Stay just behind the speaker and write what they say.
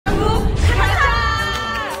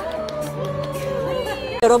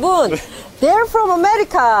여러분. They're from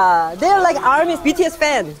America. They're like ARMY's BTS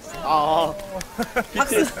fans.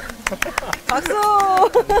 박수. 박수.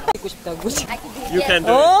 입고 싶다고. You can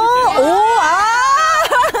do 오, it.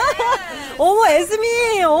 어머,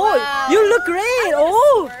 에스미. 오, you look great.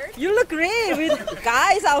 오, you look great with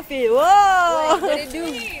guys outfit. 와.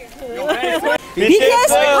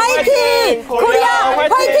 BTS 화이팅! 코리아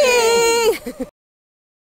화이팅!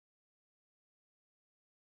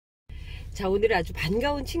 자, 오늘은 아주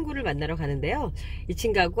반가운 친구를 만나러 가는데요. 이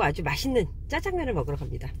친구하고 아주 맛있는 짜장면을 먹으러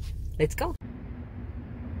갑니다. Let's go!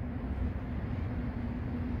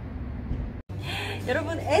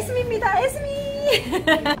 여러분, 에스미입니다. 에스미!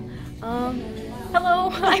 Hello,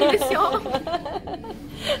 I miss y'all.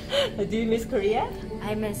 Do you miss Korea?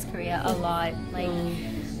 I miss Korea a lot. Like,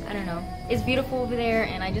 I don't know. It's beautiful over there,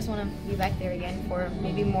 and I just want to be back there again for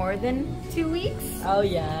maybe more than 2 weeks. Oh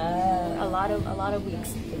yeah. A lot of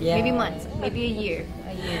weeks. Yeah. Maybe months. Maybe a year.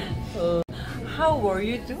 How are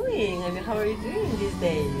you doing? I mean, how are you doing these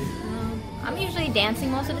days? I'm usually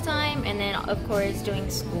dancing most of the time, and then of course doing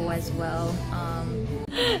school as well.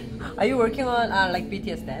 Are you working on like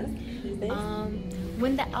BTS dance these days?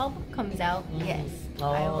 When the album comes out, yes.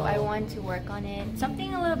 I want to work on it.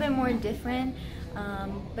 Something a little bit more different,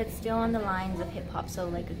 but still on the lines of hip hop. So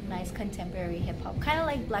like a nice contemporary hip hop, kind of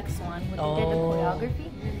like Black Swan, when they did the choreography.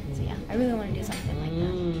 So yeah, I really want to do something like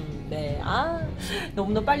that. 네, 아,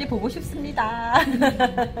 너무너무 빨리 보고 싶습니다.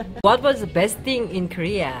 What was the best thing in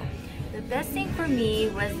Korea? The best thing for me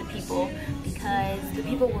was the people, because the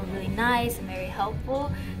people were really nice and very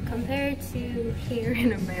helpful compared to here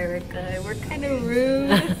in America. We're kind of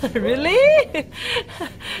rude. Really?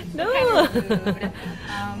 No. Kind of rude.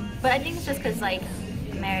 But I think it's just because like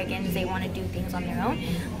Americans, they want to do things on their own,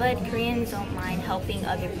 but Koreans don't mind helping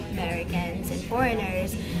other Americans and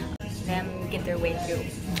foreigners them get their way through.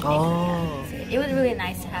 Oh. So it was really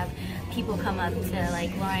nice to have people come up to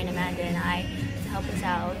like Lauren, Amanda, and I to help us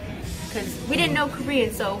out, because we didn't know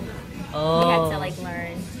Korean, so we had to like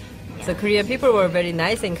learn. Yeah. So Korean people were very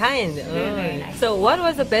nice and kind. Very nice. So what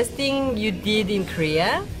was the best thing you did in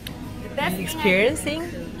Korea? The best thing experiencing? I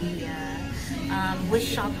did in Korea was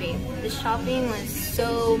shopping. The shopping was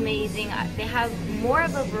so amazing. They have more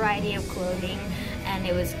of a variety of clothing, and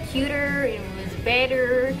it was cuter, it was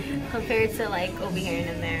better compared to like over here in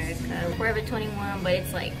America. Forever 21, but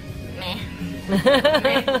it's like meh.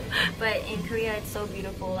 But in Korea it's so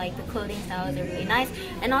beautiful. Like the clothing styles are really nice,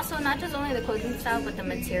 and also not just only the clothing style but the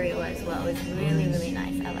material as well. It's really really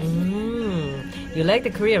nice. I like it. You like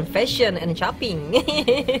the Korean fashion and shopping.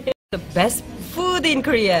 The best food in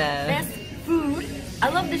Korea. Best food, I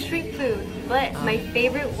love the street food, but my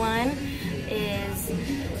favorite one is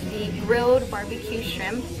the grilled barbecue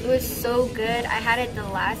shrimp. It was so good. I had it the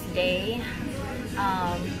last day.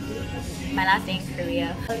 My last day in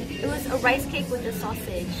Korea. It was a rice cake with a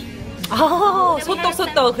sausage. Oh,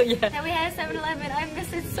 소떡소떡. Yeah. That we had at 7-Eleven. I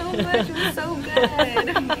miss it so much. It was so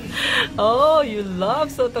good. Oh, you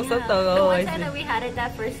love 소떡소떡. The one time that we had it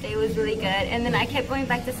that first day was really good, and then I kept going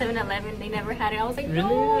back to 7-Eleven. They never had it. I was like,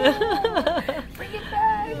 no, bring it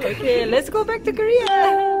back. Okay, let's go back to Korea.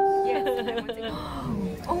 Yes, I want to go.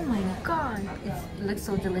 Oh my god, it looks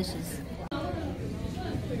so delicious.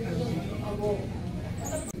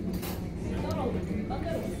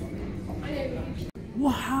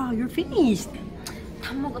 Wow, you're finished.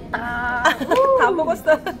 다 먹었다. 다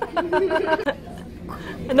먹었어.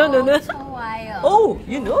 No. 좋아요. Oh,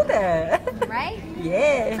 you know that. Right?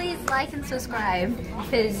 Yeah. Please like and subscribe,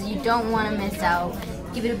 because you don't want to miss out.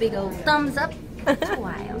 Give it a big old thumbs up.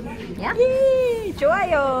 좋아요. Yeah? Yay,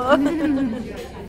 좋아요.